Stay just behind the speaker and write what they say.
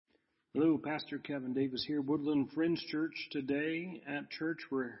Hello, Pastor Kevin Davis here, Woodland Friends Church. Today at church,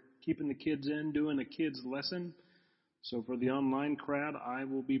 we're keeping the kids in, doing a kids lesson. So for the online crowd, I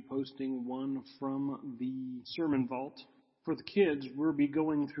will be posting one from the sermon vault. For the kids, we'll be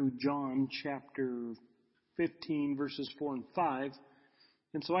going through John chapter 15, verses 4 and 5.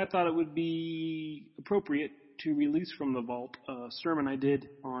 And so I thought it would be appropriate to release from the vault a sermon I did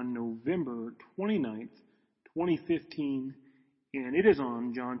on November 29th, 2015. And it is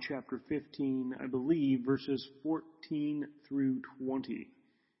on John chapter 15, I believe, verses 14 through 20.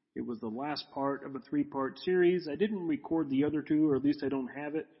 It was the last part of a three-part series. I didn't record the other two, or at least I don't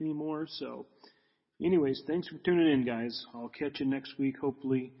have it anymore. So anyways, thanks for tuning in, guys. I'll catch you next week,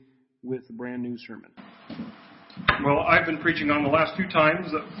 hopefully, with a brand new sermon. Well, I've been preaching on the last two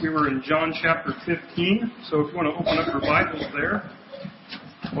times that we were in John chapter 15. So if you want to open up your Bibles there,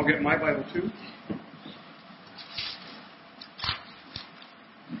 I'll get my Bible too.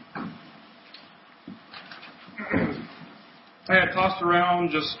 I had tossed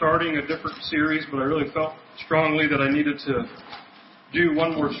around just starting a different series, but I really felt strongly that I needed to do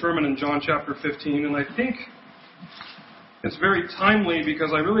one more sermon in John chapter 15. And I think it's very timely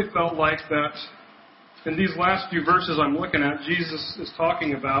because I really felt like that in these last few verses I'm looking at, Jesus is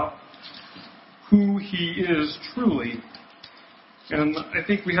talking about who He is truly. And I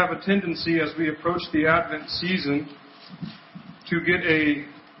think we have a tendency as we approach the Advent season to get a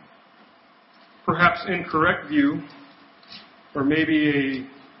perhaps incorrect view, or maybe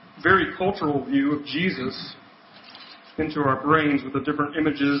a very cultural view of Jesus into our brains with the different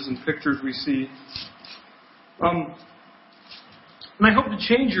images and pictures we see. And I hope to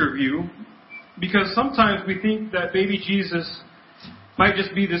change your view, because sometimes we think that baby Jesus might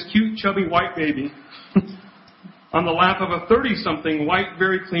just be this cute, chubby, white baby on the lap of a 30-something, white,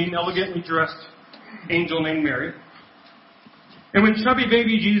 very clean, elegantly dressed angel named Mary. And when chubby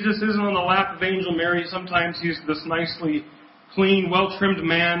baby Jesus isn't on the lap of Angel Mary, sometimes he's this nicely clean, well-trimmed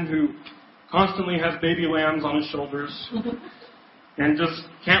man who constantly has baby lambs on his shoulders and just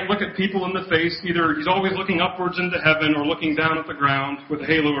can't look at people in the face. Either he's always looking upwards into heaven or looking down at the ground with a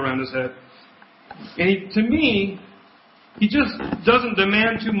halo around his head. And to me, he just doesn't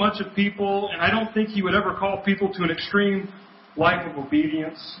demand too much of people, and I don't think he would ever call people to an extreme life of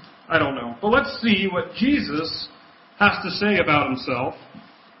obedience. I don't know. But let's see what Jesus has to say about himself.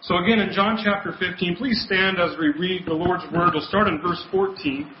 So again, in John chapter 15, please stand as we read the Lord's Word. We'll start in verse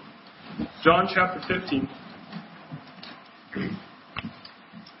 14. John chapter 15.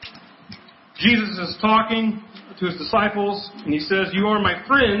 Jesus is talking to his disciples, and he says, "You are my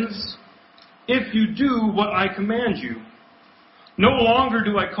friends if you do what I command you. No longer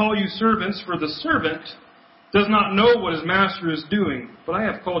do I call you servants, for the servant does not know what his master is doing, but I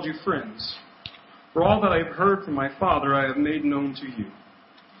have called you friends. For all that I have heard from my Father I have made known to you.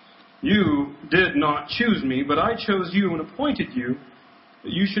 You did not choose me, but I chose you and appointed you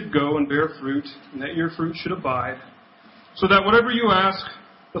that you should go and bear fruit, and that your fruit should abide, so that whatever you ask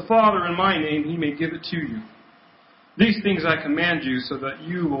the Father in my name, He may give it to you. These things I command you, so that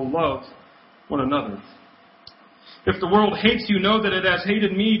you will love one another. If the world hates you, know that it has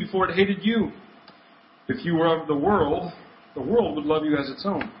hated me before it hated you. If you were of the world would love you as its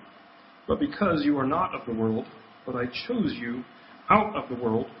own. But because you are not of the world, but I chose you out of the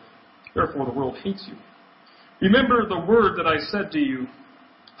world, therefore the world hates you. Remember the word that I said to you,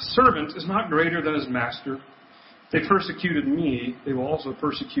 a servant is not greater than his master. If they persecuted me, they will also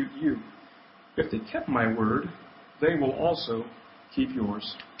persecute you. If they kept my word, they will also keep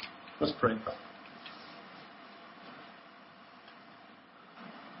yours." Let's pray.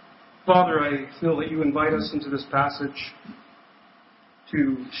 Father, I feel that you invite us into this passage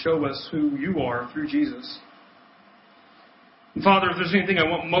to show us who you are through Jesus. And Father, if there's anything I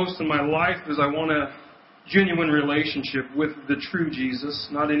want most in my life, is I want a genuine relationship with the true Jesus,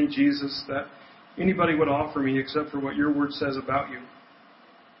 not any Jesus that anybody would offer me except for what your word says about you.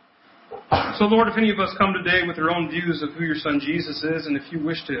 So Lord, if any of us come today with our own views of who your Son Jesus is, and if you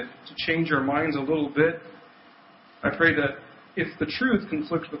wish to change our minds a little bit, I pray that if the truth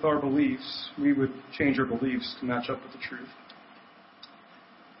conflicts with our beliefs, we would change our beliefs to match up with the truth.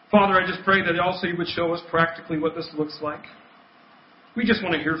 Father, I just pray that also you would show us practically what this looks like. We just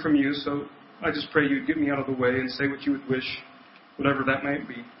want to hear from you, so I just pray you'd get me out of the way and say what you would wish, whatever that might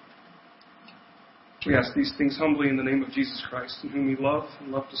be. We ask these things humbly in the name of Jesus Christ, in whom we love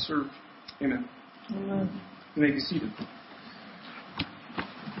and love to serve. Amen. Amen. You may be seated.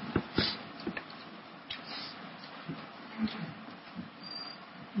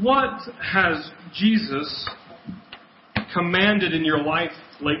 What has Jesus commanded in your life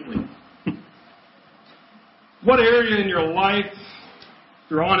lately? What area in your life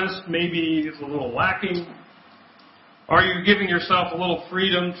you're honest, maybe it's a little lacking. Are you giving yourself a little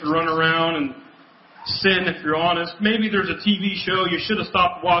freedom to run around and sin if you're honest? Maybe there's a TV show you should have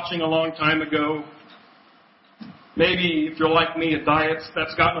stopped watching a long time ago. Maybe if you're like me, a diet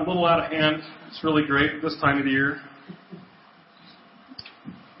that's gotten a little out of hand. It's really great this time of the year.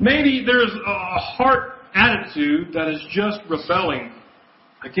 Maybe there's a heart attitude that is just rebelling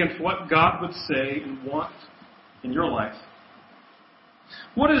against what God would say and want in your life.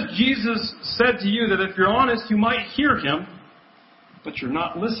 What has Jesus said to you that if you're honest, you might hear Him, but you're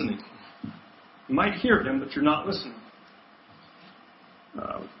not listening? You might hear Him, but you're not listening.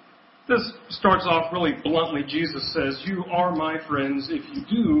 This starts off really bluntly. Jesus says, "You are my friends if you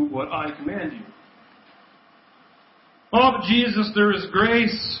do what I command you." Oh, but Jesus, there is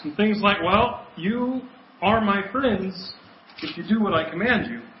grace and things like, well, you are my friends if you do what I command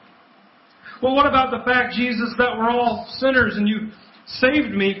you. Well, what about the fact, Jesus, that we're all sinners and you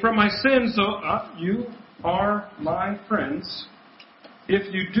saved me from my sins, so you are my friends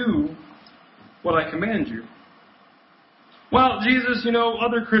if you do what I command you? Well, Jesus,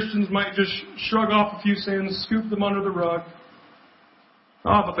 other Christians might just shrug off a few sins, scoop them under the rug.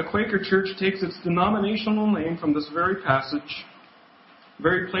 But the Quaker Church takes its denominational name from this very passage,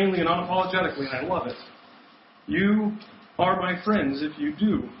 very plainly and unapologetically, and I love it. You are my friends if you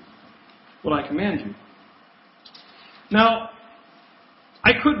do what I command you. Now,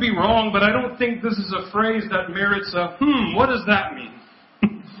 I could be wrong, but I don't think this is a phrase that merits a, what does that mean?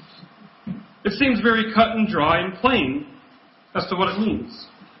 It seems very cut and dry and plain as to what it means.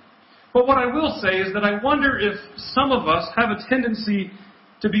 But what I will say is that I wonder if some of us have a tendency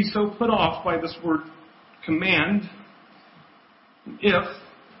to be so put off by this word command,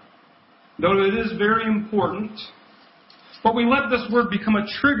 though it is very important, but we let this word become a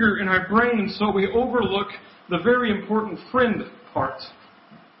trigger in our brain, and so we overlook the very important friend part.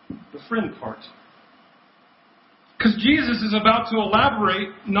 The friend part. Because Jesus is about to elaborate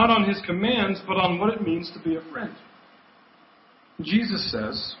not on His commands, but on what it means to be a friend. Jesus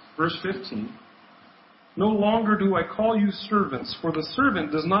says, verse 15, "No longer do I call you servants, for the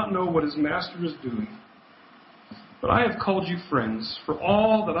servant does not know what his master is doing. But I have called you friends, for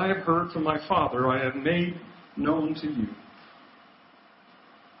all that I have heard from my Father I have made known to you."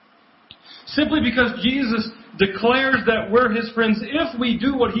 Simply because Jesus declares that we're His friends if we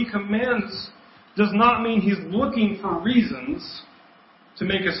do what He commands does not mean He's looking for reasons to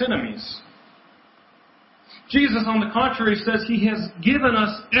make us enemies. Jesus, on the contrary, says He has given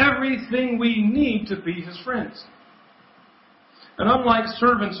us everything we need to be His friends. And unlike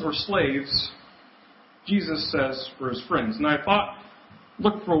servants or slaves, Jesus says we're His friends. And I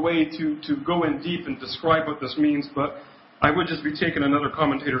look for a way to go in deep and describe what this means, but I would just be taking another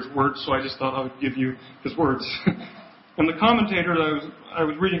commentator's words, so I just thought I would give you his words. And the commentator that I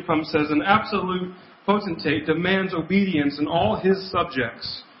was reading from says, "An absolute potentate demands obedience in all his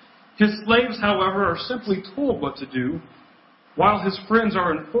subjects. His slaves, however, are simply told what to do, while his friends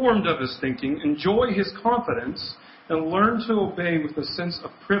are informed of his thinking, enjoy his confidence, and learn to obey with a sense of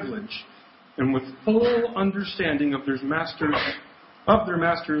privilege and with full understanding of their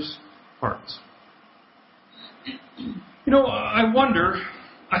master's hearts." I wonder,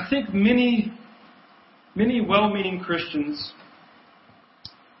 I think many well-meaning Christians,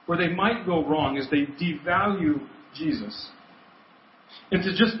 where they might go wrong is they devalue Jesus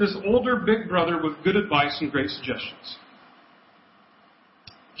into just this older big brother with good advice and great suggestions.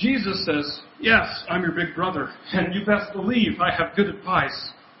 Jesus says, "Yes, I'm your big brother, and you best believe I have good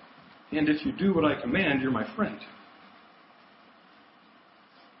advice. And if you do what I command, you're my friend."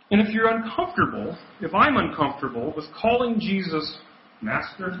 And if you're uncomfortable, if I'm uncomfortable with calling Jesus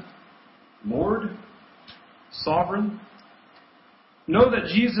Master, Lord, Sovereign, know that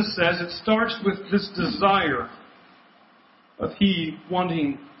Jesus says it starts with this desire of He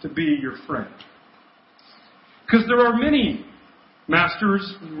wanting to be your friend. Because there are many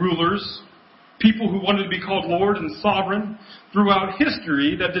masters, rulers, people who wanted to be called Lord and Sovereign throughout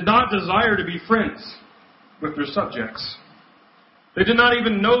history that did not desire to be friends with their subjects. They did not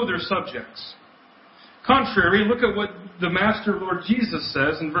even know their subjects. Contrary, look at what the Master Lord Jesus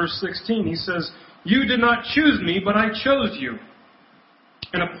says in verse 16. He says, "You did not choose me, but I chose you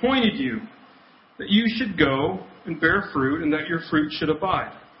and appointed you that you should go and bear fruit and that your fruit should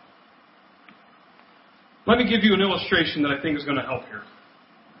abide." Let me give you an illustration that I think is going to help here.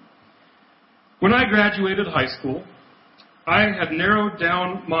 When I graduated high school, I had narrowed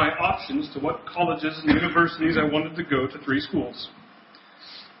down my options to what colleges and universities I wanted to go to 3 schools.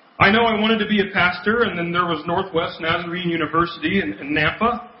 I know I wanted to be a pastor, and then there was Northwest Nazarene University in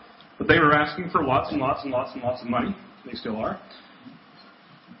Nampa, but they were asking for lots and lots and lots and lots of money. They still are.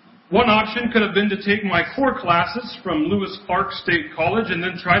 One option could have been to take my core classes from Lewis Clark State College and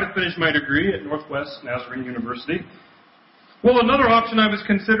then try to finish my degree at Northwest Nazarene University. Well, another option I was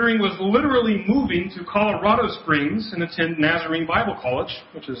considering was literally moving to Colorado Springs and attend Nazarene Bible College,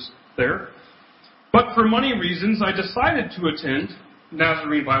 which is there. But for money reasons, I decided to attend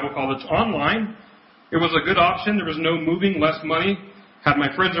Nazarene Bible College online. It was a good option. There was no moving, less money, had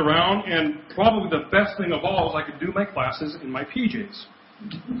my friends around, and probably the best thing of all is I could do my classes in my PJs.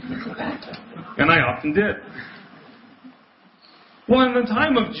 And I often did. Well, in the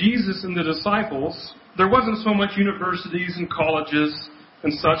time of Jesus and the disciples, there wasn't so much universities and colleges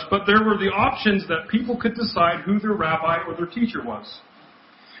and such, but there were the options that people could decide who their rabbi or their teacher was.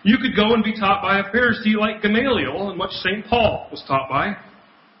 You could go and be taught by a Pharisee like Gamaliel, in which St. Paul was taught by.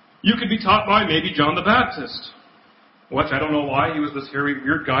 You could be taught by maybe John the Baptist, which I don't know why, he was this hairy,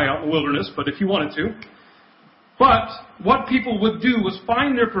 weird guy out in the wilderness, but if you wanted to. But what people would do was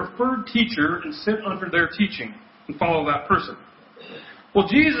find their preferred teacher and sit under their teaching and follow that person. Well,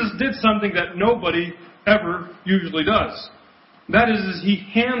 Jesus did something that nobody ever usually does. That is he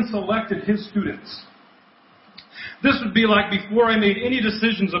hand-selected his students. This would be like before I made any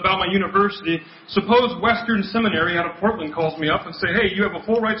decisions about my university, suppose Western Seminary out of Portland calls me up and say, hey, you have a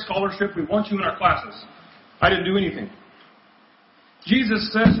full-ride scholarship, we want you in our classes. I didn't do anything.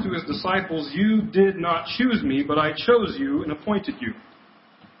 Jesus says to his disciples, you did not choose me, but I chose you and appointed you.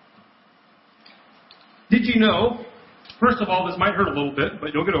 Did you know, first of all, this might hurt a little bit,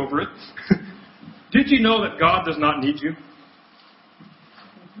 but you'll get over it. Did you know that God does not need you?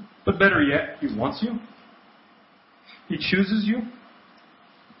 But better yet, he wants you. He chooses you.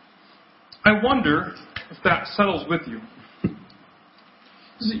 I wonder if that settles with you.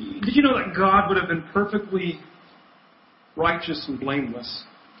 Did you know that God would have been perfectly righteous and blameless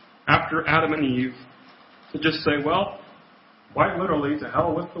after Adam and Eve to just say, well, quite literally, to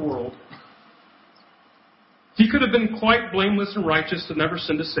hell with the world. He could have been quite blameless and righteous to never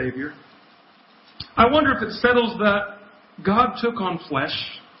send a Savior. I wonder if it settles that God took on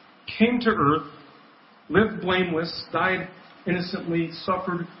flesh, came to earth, lived blameless, died innocently,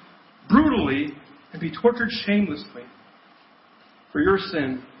 suffered brutally, and be tortured shamelessly for your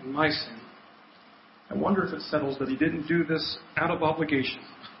sin and my sin. I wonder if it settles that he didn't do this out of obligation.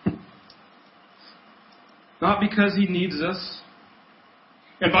 Not because he needs us.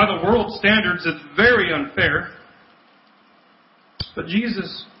 And by the world's standards, it's very unfair. But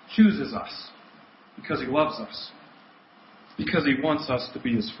Jesus chooses us because he loves us. Because he wants us to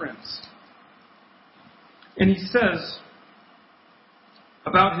be his friends. And he says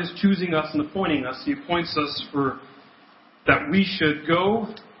about his choosing us and appointing us, he appoints us for that we should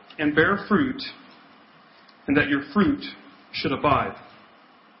go and bear fruit, and that your fruit should abide.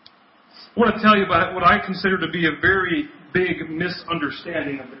 I want to tell you about what I consider to be a very big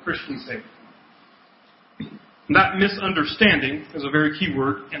misunderstanding of the Christian faith. And that misunderstanding is a very key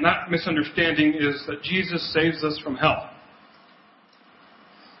word, and that misunderstanding is that Jesus saves us from hell.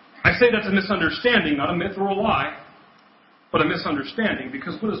 I say that's a misunderstanding, not a myth or a lie, but a misunderstanding,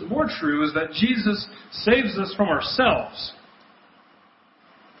 because what is more true is that Jesus saves us from ourselves.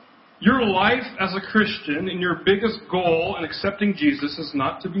 Your life as a Christian and your biggest goal in accepting Jesus is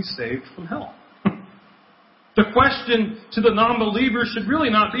not to be saved from hell. The question to the non-believer should really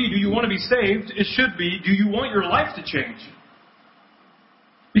not be, do you want to be saved? It should be, do you want your life to change?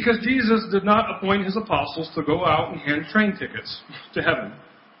 Because Jesus did not appoint his apostles to go out and hand train tickets to heaven.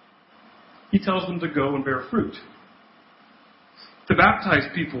 He tells them to go and bear fruit. To baptize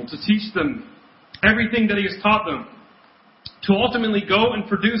people, to teach them everything that he has taught them. To ultimately go and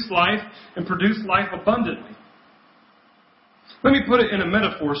produce life abundantly. Let me put it in a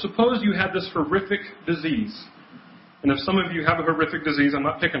metaphor. Suppose you had this horrific disease. And if some of you have a horrific disease, I'm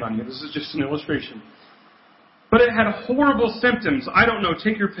not picking on you. This is just an illustration. But it had horrible symptoms. I don't know,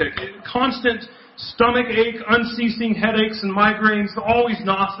 take your pick. Constant stomach ache, unceasing headaches and migraines, always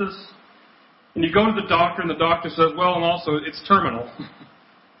nauseous. And you go to the doctor, and the doctor says, well, and also, it's terminal.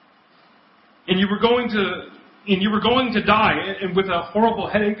 And you were going to die, and with a horrible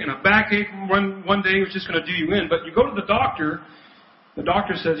headache and a backache one day, it was just going to do you in. But you go to the doctor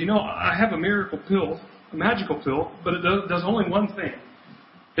says, I have a miracle pill, a magical pill, but it does only one thing.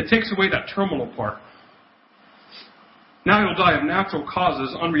 It takes away that terminal part. Now you'll die of natural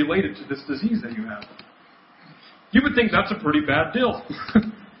causes unrelated to this disease that you have. You would think that's a pretty bad deal.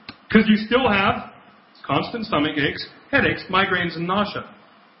 Because you still have constant stomach aches, headaches, migraines, and nausea.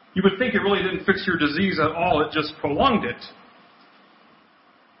 You would think it really didn't fix your disease at all, it just prolonged it.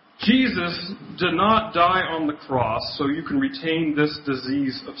 Jesus did not die on the cross so you can retain this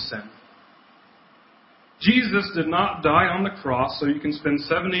disease of sin. Jesus did not die on the cross so you can spend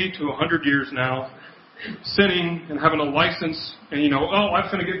 70 to 100 years now sinning and having a license and,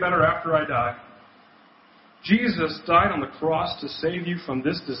 life's going to get better after I die. Jesus died on the cross to save you from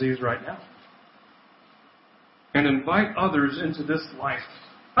this disease right now and invite others into this life.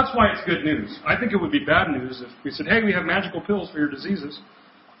 That's why it's good news. I think it would be bad news if we said, hey, we have magical pills for your diseases.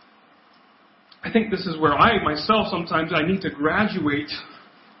 I think this is where I, myself, sometimes I need to graduate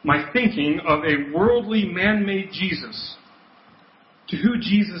my thinking of a worldly, man-made Jesus to who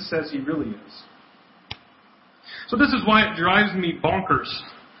Jesus says he really is. So this is why it drives me bonkers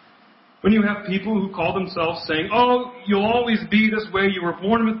when you have people who call themselves saying, oh, you'll always be this way, you were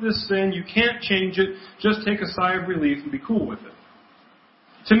born with this sin, you can't change it, just take a sigh of relief and be cool with it.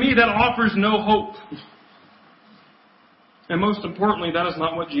 To me, that offers no hope. And most importantly, that is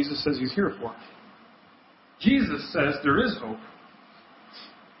not what Jesus says he's here for. Jesus says there is hope.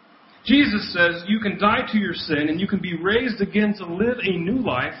 Jesus says you can die to your sin and you can be raised again to live a new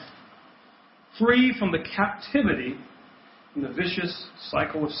life free from the captivity and the vicious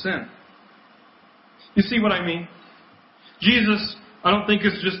cycle of sin. You see what I mean? Jesus, I don't think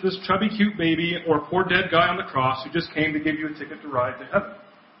is just this chubby cute baby or poor dead guy on the cross who just came to give you a ticket to ride to heaven.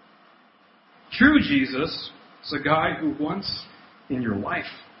 True Jesus is a guy who wants in your life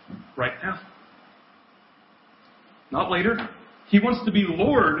right now. Not later. He wants to be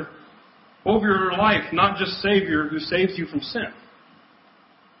Lord over your life, not just Savior who saves you from sin.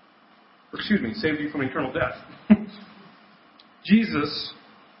 Saves you from eternal death. Jesus,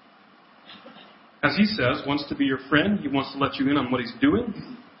 as he says, wants to be your friend. He wants to let you in on what he's doing.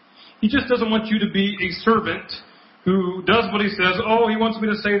 He just doesn't want you to be a servant who does what he says. Oh, he wants me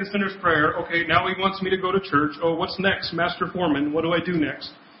to say the sinner's prayer. Okay, now he wants me to go to church. Oh, what's next, Master Foreman? What do I do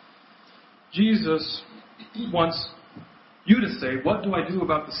next? Jesus wants you to say, what do I do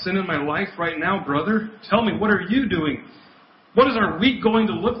about the sin in my life right now, brother? Tell me, what are you doing? What is our week going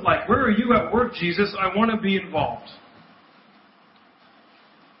to look like? Where are you at work, Jesus? I want to be involved.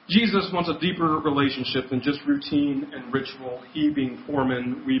 Jesus wants a deeper relationship than just routine and ritual. He being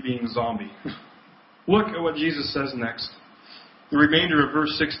foreman, we being zombie. Look at what Jesus says next. The remainder of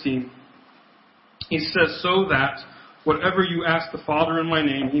verse 16. He says, so that whatever you ask the Father in my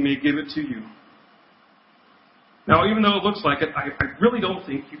name, he may give it to you. Now, even though it looks like it, I really don't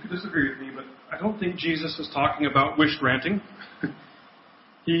think, you could disagree with me, but I don't think Jesus is talking about wish granting.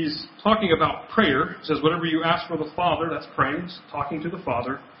 He's talking about prayer. He says, whatever you ask for the Father, that's praying, talking to the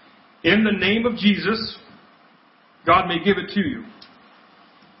Father. In the name of Jesus, God may give it to you.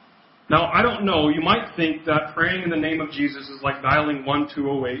 Now, I don't know, you might think that praying in the name of Jesus is like dialing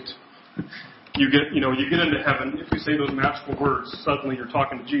 1208. You get into heaven. If you say those magical words, suddenly you're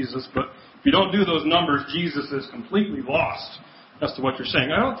talking to Jesus, but if you don't do those numbers, Jesus is completely lost as to what you're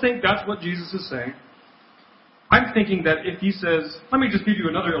saying. I don't think that's what Jesus is saying. I'm thinking that if he says, let me just give you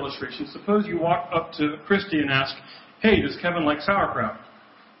another illustration. Suppose you walk up to Christy and ask, hey, does Kevin like sauerkraut?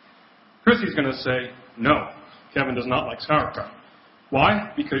 Christy's going to say, no, Kevin does not like sauerkraut.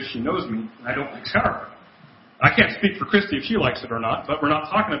 Why? Because she knows me and I don't like sauerkraut. I can't speak for Christy if she likes it or not, but we're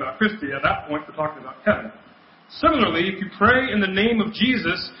not talking about Christy. At that point, we're talking about Kevin. Similarly, if you pray in the name of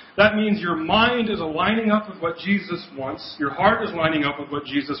Jesus, that means your mind is aligning up with what Jesus wants. Your heart is lining up with what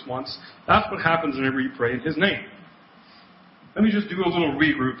Jesus wants. That's what happens whenever you pray in his name. Let me just do a little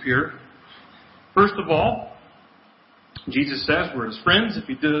regroup here. First of all, Jesus says we're his friends if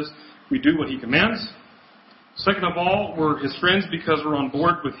we do what he commands. Second of all, we're his friends because we're on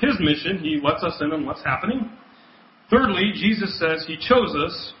board with his mission. He lets us in on what's happening. Thirdly, Jesus says he chose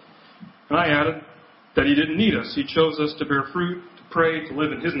us, and I added that he didn't need us. He chose us to bear fruit, to pray, to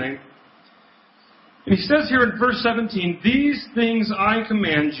live in his name. And he says here in verse 17, these things I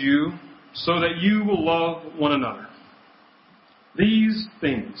command you so that you will love one another. These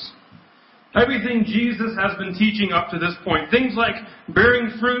things. Everything Jesus has been teaching up to this point. Things like bearing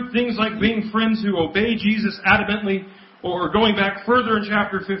fruit, things like being friends who obey Jesus adamantly, or going back further in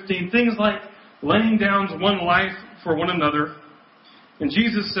chapter 15, things like laying down one life for one another. And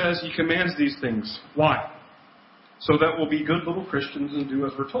Jesus says he commands these things. Why? So that we'll be good little Christians and do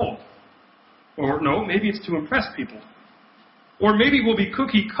as we're told. Or no, maybe it's to impress people. Or maybe we'll be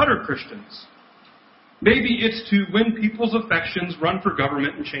cookie-cutter Christians. Maybe it's to win people's affections, run for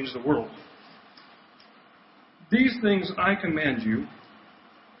government, and change the world. These things I command you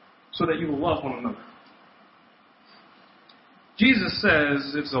so that you will love one another. Jesus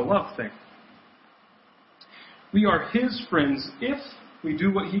says it's a love thing. We are his friends if we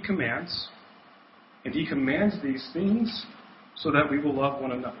do what he commands, and he commands these things so that we will love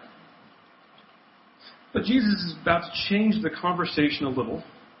one another. But Jesus is about to change the conversation a little.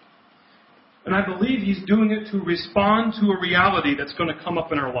 And I believe he's doing it to respond to a reality that's going to come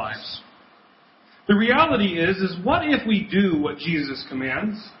up in our lives. The reality is what if we do what Jesus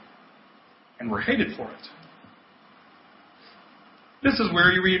commands and we're hated for it? This is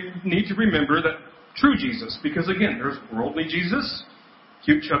where you need to remember that true Jesus, because again, there's worldly Jesus,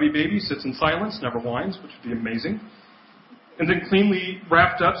 cute chubby baby, sits in silence, never whines, which would be amazing. And then cleanly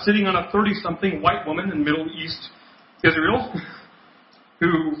wrapped up, sitting on a 30-something white woman in Middle East Israel,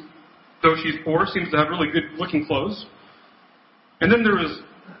 who, though she's poor, seems to have really good-looking clothes. And then there is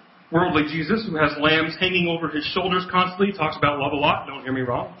worldly Jesus, who has lambs hanging over his shoulders constantly, talks about love a lot. Don't hear me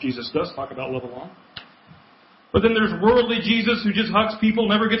wrong. Jesus does talk about love a lot. But then there's worldly Jesus, who just hugs people,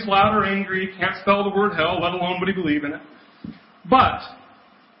 never gets loud or angry, can't spell the word hell, let alone would he believe in it. But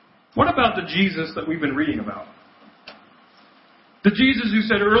what about the Jesus that we've been reading about? The Jesus who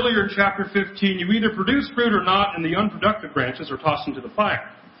said earlier in chapter 15, you either produce fruit or not, and the unproductive branches are tossed into the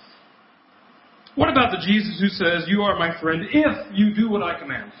fire. What about the Jesus who says, you are my friend if you do what I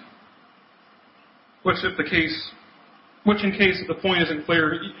command? Which in case the point isn't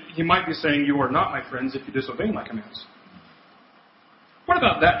clear, he might be saying, you are not my friends if you disobey my commands. What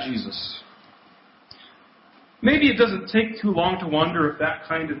about that Jesus? Maybe it doesn't take too long to wonder if that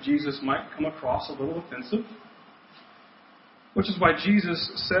kind of Jesus might come across a little offensive. Which is why Jesus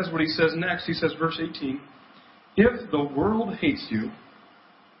says what he says next. He says, verse 18, if the world hates you,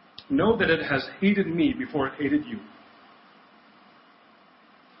 know that it has hated me before it hated you.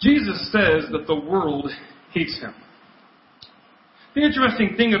 Jesus says that the world hates him. The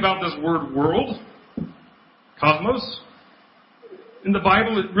interesting thing about this word world, cosmos, in the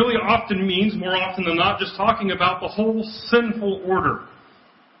Bible, it really often means, more often than not, just talking about the whole sinful order.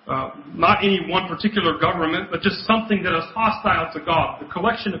 Not any one particular government, but just something that is hostile to God, the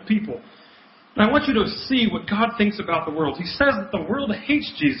collection of people. And I want you to see what God thinks about the world. He says that the world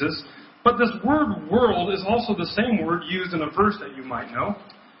hates Jesus, but this word world is also the same word used in a verse that you might know,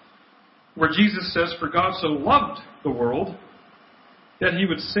 where Jesus says, for God so loved the world that he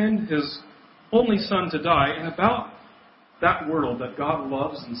would send his only son to die. And about that world that God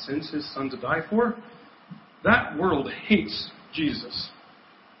loves and sends his son to die for, that world hates Jesus.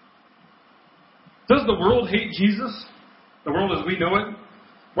 Does the world hate Jesus? The world as we know it?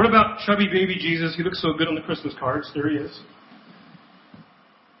 What about chubby baby Jesus? He looks so good on the Christmas cards. There he is.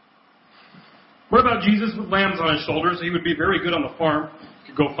 What about Jesus with lambs on his shoulders? He would be very good on the farm.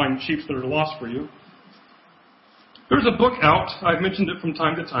 You could go find sheep that are lost for you. There's a book out, I've mentioned it from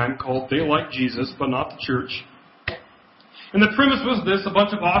time to time, called They Like Jesus, But Not the Church. And the premise was this: a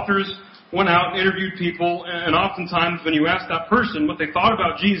bunch of authors went out and interviewed people, and oftentimes when you asked that person what they thought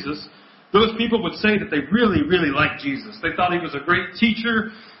about Jesus, those people would say that they really, really liked Jesus. They thought he was a great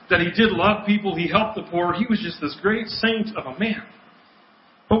teacher, that he did love people, he helped the poor, he was just this great saint of a man.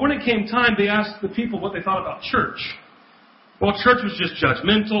 But when it came time, they asked the people what they thought about church. Well, church was just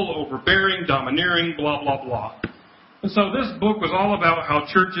judgmental, overbearing, domineering, blah, blah, blah. And so this book was all about how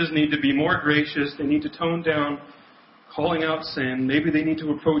churches need to be more gracious, they need to tone down calling out sin, maybe they need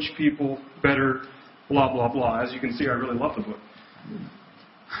to approach people better, blah, blah, blah. As you can see, I really love the book.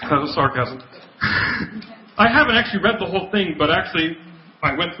 That was sarcasm. I haven't actually read the whole thing, but actually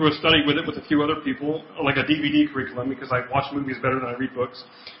I went through a study with it with a few other people, like a DVD curriculum, because I watch movies better than I read books.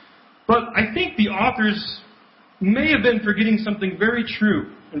 But I think the authors may have been forgetting something very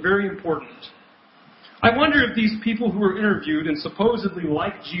true and very important. I wonder if these people who were interviewed and supposedly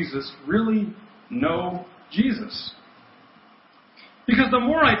like Jesus really know Jesus. Because the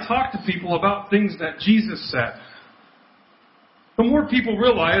more I talk to people about things that Jesus said, the more people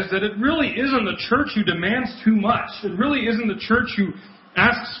realize that it really isn't the church who demands too much. It really isn't the church who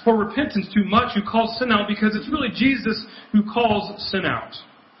asks for repentance too much, who calls sin out, because it's really Jesus who calls sin out.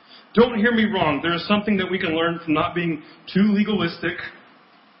 Don't hear me wrong. There is something that we can learn from not being too legalistic.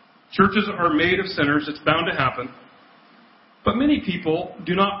 Churches are made of sinners. It's bound to happen. But many people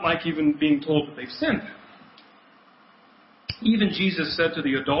do not like even being told that they've sinned. Even Jesus said to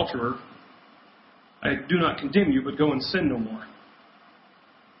the adulterer, I do not condemn you, but go and sin no more.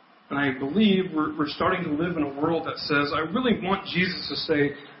 And I believe we're starting to live in a world that says, I really want Jesus to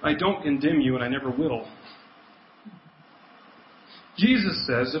say, I don't condemn you and I never will. Jesus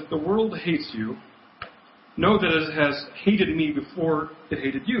says, if the world hates you, know that it has hated me before it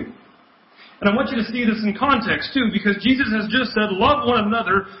hated you. And I want you to see this in context too, because Jesus has just said, love one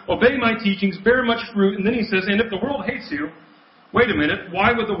another, obey my teachings, bear much fruit. And then he says, and if the world hates you, wait a minute,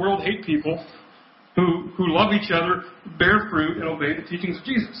 why would the world hate people who love each other, bear fruit, and obey the teachings of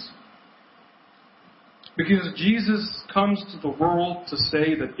Jesus? Because Jesus comes to the world to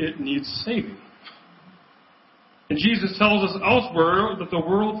say that it needs saving. And Jesus tells us elsewhere that the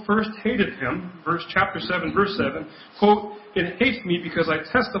world first hated him, chapter 7, verse 7, quote, "It hates me because I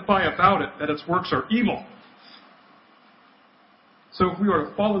testify about it, that its works are evil." So if we are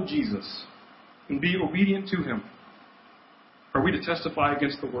to follow Jesus and be obedient to him, are we to testify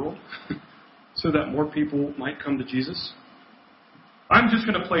against the world so that more people might come to Jesus? I'm just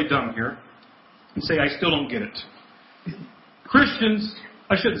going to play dumb here and say I still don't get it. Christians,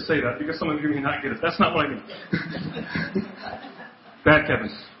 I shouldn't say that because some of you may not get it. That's not what I mean. Bad Kevin.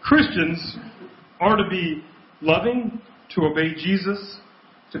 Christians are to be loving, to obey Jesus,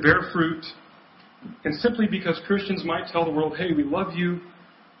 to bear fruit, and simply because Christians might tell the world, hey, we love you,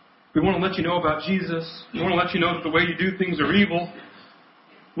 we want to let you know about Jesus, we want to let you know that the way you do things are evil,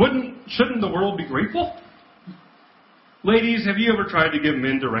 shouldn't the world be grateful? Ladies, have you ever tried to give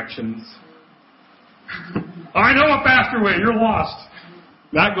men directions? I know a faster way, you're lost.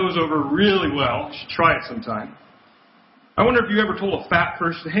 That goes over really well. You should try it sometime. I wonder if you ever told a fat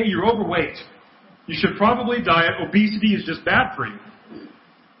person, hey, you're overweight. You should probably diet. Obesity is just bad for you.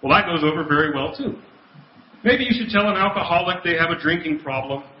 Well, that goes over very well, too. Maybe you should tell an alcoholic they have a drinking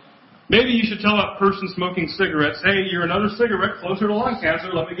problem. Maybe you should tell a person smoking cigarettes, hey, you're another cigarette closer to lung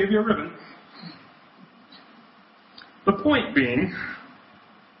cancer. Let me give you a ribbon. The point being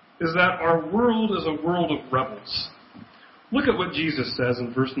is that our world is a world of rebels. Look at what Jesus says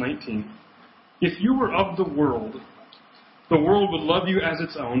in verse 19. If you were of the world would love you as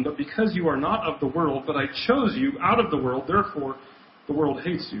its own, but because you are not of the world, but I chose you out of the world, therefore the world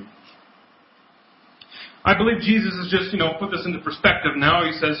hates you. I believe Jesus has just, put this into perspective now.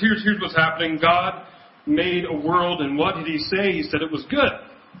 He says, here's what's happening. God made a world, and what did he say? He said it was good.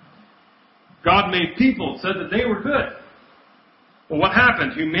 God made people, said that they were good. Well, what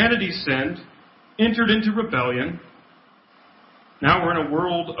happened? Humanity sinned, entered into rebellion. Now we're in a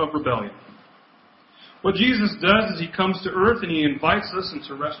world of rebellion. What Jesus does is he comes to earth and he invites us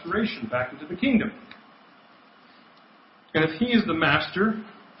into restoration, back into the kingdom. And if he is the master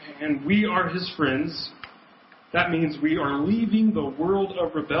and we are his friends, that means we are leaving the world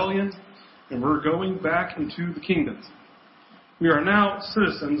of rebellion and we're going back into the kingdom. We are now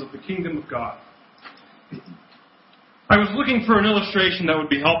citizens of the kingdom of God. I was looking for an illustration that would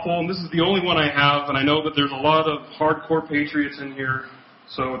be helpful, and this is the only one I have, and I know that there's a lot of hardcore patriots in here,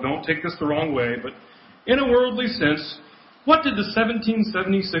 so don't take this the wrong way, but in a worldly sense, what did the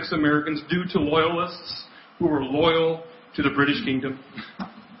 1776 Americans do to loyalists who were loyal to the British kingdom?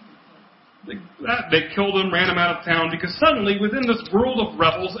 They killed them, ran them out of town, because suddenly, within this world of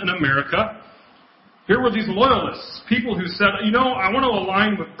rebels in America, here were these loyalists, people who said, I want to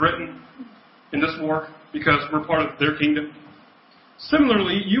align with Britain in this war because we're part of their kingdom.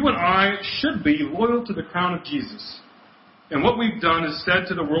 Similarly, you and I should be loyal to the crown of Jesus. And what we've done is said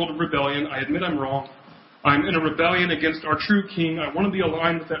to the world of rebellion, I admit I'm wrong. I'm in a rebellion against our true king. I want to be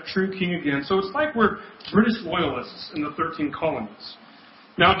aligned with that true king again. So it's like we're British loyalists in the 13 colonies.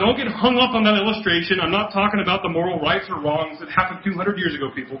 Now, don't get hung up on that illustration. I'm not talking about the moral rights or wrongs that happened 200 years ago,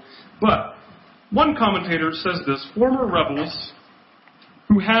 people. But one commentator says this, former rebels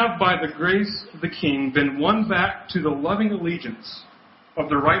who have, by the grace of the king, been won back to the loving allegiance of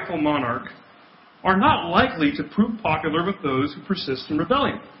their rightful monarch, are not likely to prove popular with those who persist in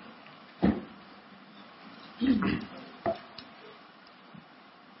rebellion.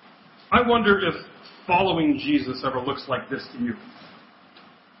 I wonder if following Jesus ever looks like this to you.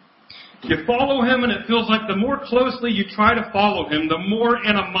 You follow him and it feels like the more closely you try to follow him, the more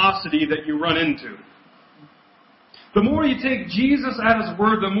animosity that you run into. The more you take Jesus at his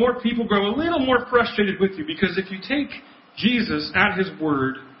word, the more people grow a little more frustrated with you. Because if you take Jesus at his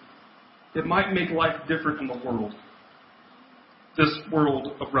word, it might make life different in the world. This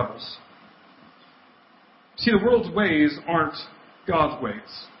world of rebels. See, the world's ways aren't God's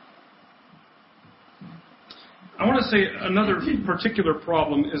ways. I want to say another particular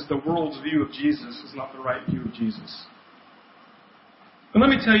problem is the world's view of Jesus is not the right view of Jesus. And let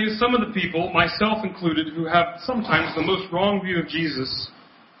me tell you, some of the people, myself included, who have sometimes the most wrong view of Jesus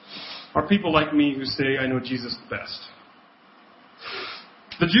are people like me who say, I know Jesus the best.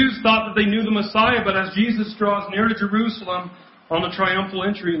 The Jews thought that they knew the Messiah, but as Jesus draws near to Jerusalem on the triumphal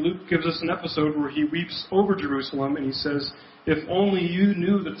entry, Luke gives us an episode where he weeps over Jerusalem and he says, if only you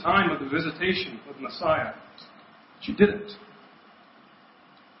knew the time of the visitation of the Messiah. But you didn't.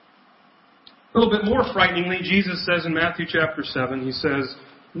 A little bit more frighteningly, Jesus says in Matthew chapter 7, he says,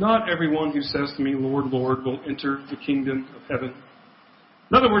 not everyone who says to me, Lord, Lord, will enter the kingdom of heaven.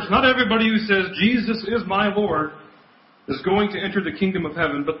 In other words, not everybody who says, Jesus is my Lord, is going to enter the kingdom of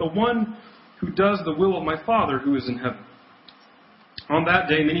heaven, but the one who does the will of my Father who is in heaven. On that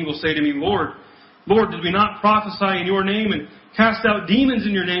day, many will say to me, Lord, Lord, did we not prophesy in your name and cast out demons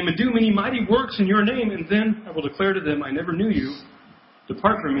in your name and do many mighty works in your name? And then I will declare to them, I never knew you.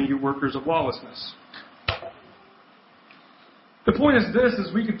 Depart from me, you workers of lawlessness. The point is this,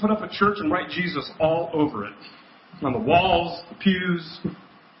 is we could put up a church and write Jesus all over it. On the walls, the pews.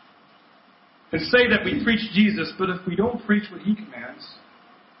 And say that we preach Jesus, but if we don't preach what he commands,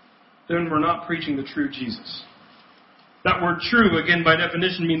 then we're not preaching the true Jesus. That word true, again, by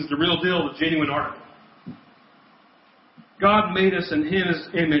definition, means the real deal, the genuine article. God made us in his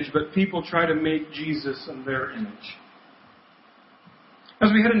image, but people try to make Jesus in their image.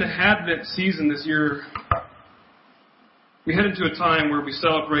 As we head into Advent season this year, we head into a time where we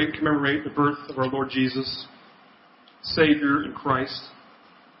celebrate, commemorate the birth of our Lord Jesus, Savior and Christ.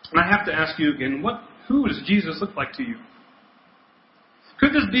 And I have to ask you again, who does Jesus look like to you?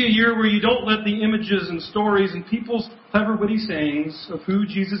 Could this be a year where you don't let the images and stories and people's clever, witty sayings of who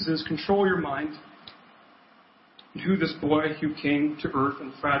Jesus is control your mind? And who this boy who came to earth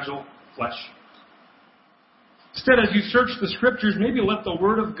in fragile flesh? Instead, as you search the Scriptures, maybe let the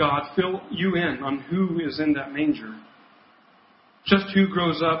Word of God fill you in on who is in that manger. Just who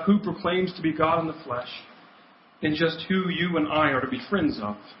grows up, who proclaims to be God in the flesh, and just who you and I are to be friends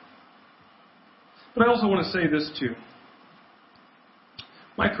of. But I also want to say this too.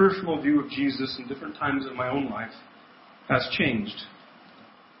 My personal view of Jesus in different times in my own life has changed.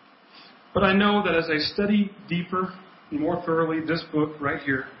 But I know that as I study deeper and more thoroughly this book right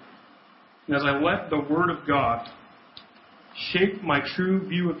here, and as I let the Word of God shape my true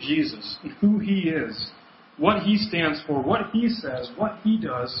view of Jesus and who he is, what he stands for, what he says, what he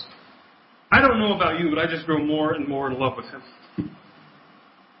does, I don't know about you, but I just grow more and more in love with him.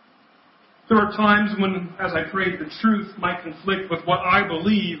 There are times when, as I pray, the truth might conflict with what I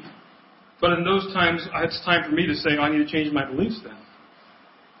believe, but in those times, it's time for me to say, I need to change my beliefs then.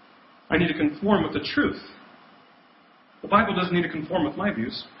 I need to conform with the truth. The Bible doesn't need to conform with my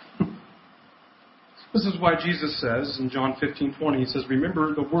views. This is why Jesus says in John 15:20, he says,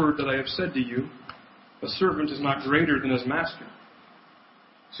 remember the word that I have said to you, a servant is not greater than his master.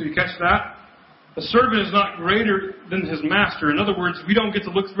 So you catch that? A servant is not greater than his master. In other words, we don't get to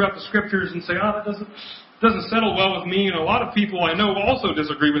look throughout the Scriptures and say, that doesn't settle well with me. And a lot of people I know also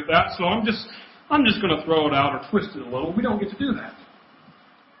disagree with that, so I'm just going to throw it out or twist it a little. We don't get to do that.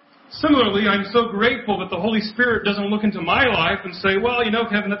 Similarly, I'm so grateful that the Holy Spirit doesn't look into my life and say, well,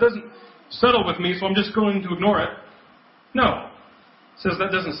 Kevin, that doesn't settle with me, so I'm just going to ignore it. No. It says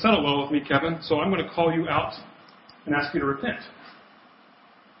that doesn't settle well with me, Kevin, so I'm going to call you out and ask you to repent.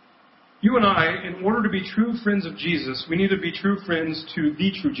 You and I, in order to be true friends of Jesus, we need to be true friends to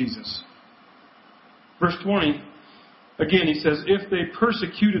the true Jesus. Verse 20, again, he says, if they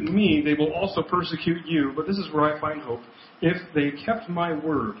persecuted me, they will also persecute you. But this is where I find hope. If they kept my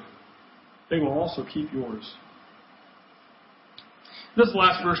word, they will also keep yours. This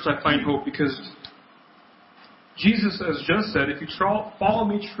last verse I find hope because Jesus has just said, if you follow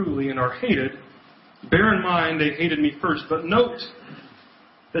me truly and are hated, bear in mind they hated me first. But note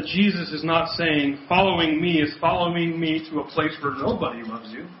that Jesus is not saying following me is following me to a place where nobody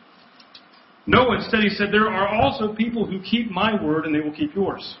loves you. No, instead he said there are also people who keep my word and they will keep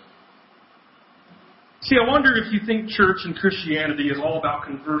yours. See, I wonder if you think church and Christianity is all about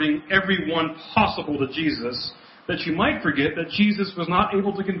converting everyone possible to Jesus, that you might forget that Jesus was not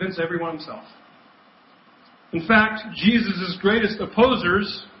able to convince everyone himself. In fact, Jesus' greatest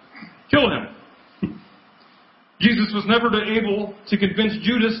opposers killed him. Jesus was never able to convince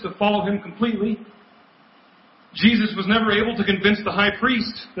Judas to follow him completely. Jesus was never able to convince the high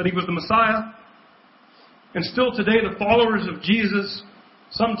priest that he was the Messiah. And still today, the followers of Jesus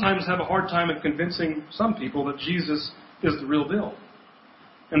sometimes have a hard time in convincing some people that Jesus is the real deal.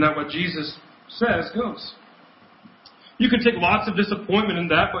 And that what Jesus says goes. You can take lots of disappointment in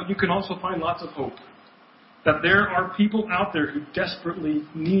that, but you can also find lots of hope. That there are people out there who desperately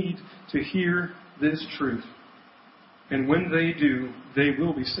need to hear this truth. And when they do, they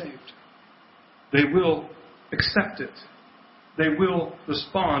will be saved. They will accept it. They will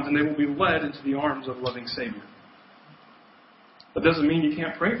respond, and they will be led into the arms of a loving Savior. That doesn't mean you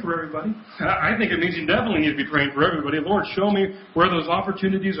can't pray for everybody. I think it means you definitely need to be praying for everybody. Lord, show me where those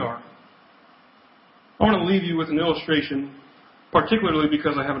opportunities are. I want to leave you with an illustration, particularly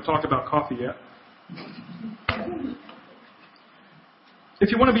because I haven't talked about coffee yet. If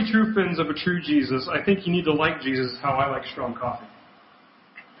you want to be true friends of a true Jesus, I think you need to like Jesus how I like strong coffee.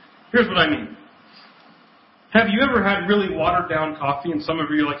 Here's what I mean. Have you ever had really watered down coffee? And some of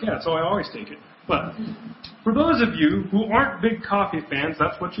you are like, yeah, so I always take it. But for those of you who aren't big coffee fans,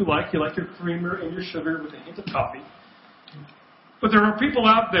 that's what you like. You like your creamer and your sugar with a hint of coffee. But there are people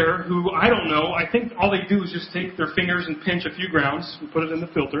out there who, I don't know, I think all they do is just take their fingers and pinch a few grounds and put it in the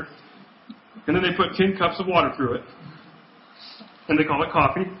filter. And then they put 10 cups of water through it. And they call it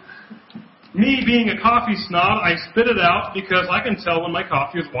coffee. Me, being a coffee snob, I spit it out because I can tell when my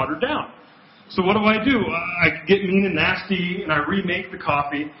coffee is watered down. So what do? I get mean and nasty, and I remake the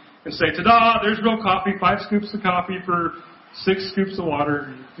coffee and say, ta-da, there's real coffee, 5 scoops of coffee for 6 scoops of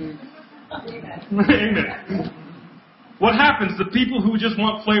water. Amen. What happens? The people who just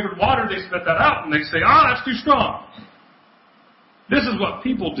want flavored water, they spit that out, and they say, that's too strong. This is what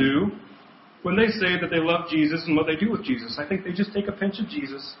people do when they say that they love Jesus and what they do with Jesus. I think they just take a pinch of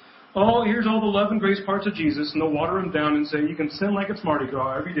Jesus. Here's all the love and grace parts of Jesus, and they'll water him down and say, you can sin like it's Mardi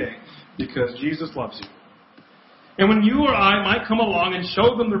Gras every day because Jesus loves you. And when you or I might come along and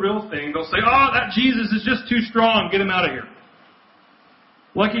show them the real thing, they'll say, that Jesus is just too strong. Get him out of here.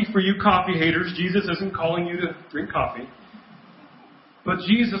 Lucky for you coffee haters, Jesus isn't calling you to drink coffee. But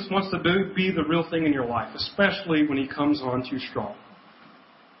Jesus wants to be the real thing in your life, especially when he comes on too strong.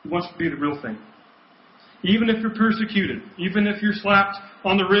 He wants to be the real thing. Even if you're persecuted, even if you're slapped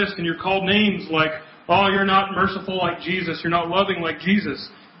on the wrist and you're called names like, you're not merciful like Jesus, you're not loving like Jesus.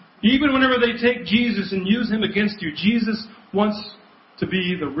 Even whenever they take Jesus and use him against you, Jesus wants to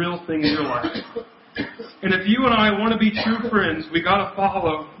be the real thing in your life. And if you and I want to be true friends, we got to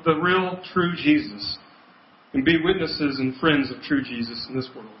follow the real, true Jesus and be witnesses and friends of true Jesus in this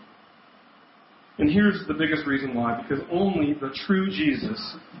world. And here's the biggest reason why, because only the true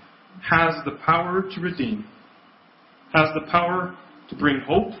Jesus has the power to redeem, has the power to bring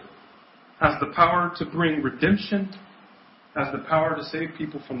hope, has the power to bring redemption, has the power to save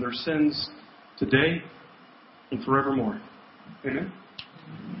people from their sins today and forevermore. Amen?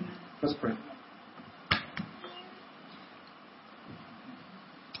 Let's pray.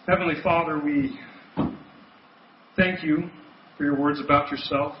 Heavenly Father, we thank you for your words about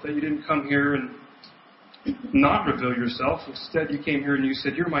yourself, that you didn't come here and not reveal yourself. Instead, you came here and you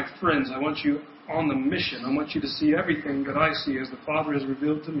said, you're my friends. I want you on the mission. I want you to see everything that I see as the Father has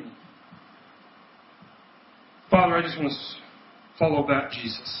revealed to me. Father, I just want to follow that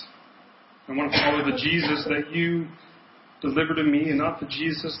Jesus. I want to follow the Jesus that you delivered to me and not the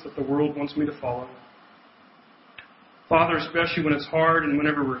Jesus that the world wants me to follow. Father, especially when it's hard and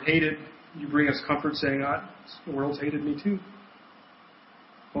whenever we're hated, you bring us comfort saying, the world's hated me too.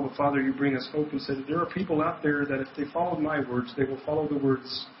 Well, Father, you bring us hope and say that there are people out there that if they followed my words, they will follow the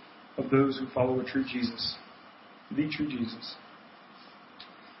words of those who follow a true Jesus. The true Jesus.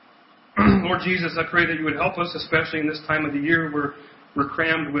 Lord Jesus, I pray that you would help us, especially in this time of the year where we're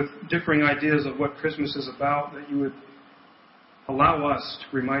crammed with differing ideas of what Christmas is about, that you would allow us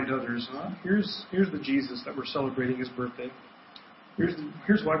to remind others, here's the Jesus that we're celebrating his birthday.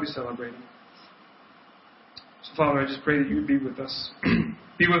 Here's why we celebrate him. So, Father, I just pray that you would be with us.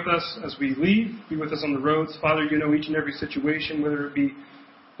 Be with us as we leave. Be with us on the roads. Father, you know each and every situation, whether it be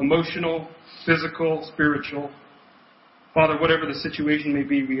emotional, physical, spiritual. Father, whatever the situation may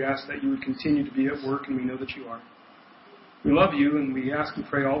be, we ask that you would continue to be at work, and we know that you are. We love you, and we ask and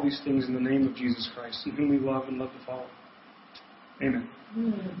pray all these things in the name of Jesus Christ, in whom we love and love to follow. Amen.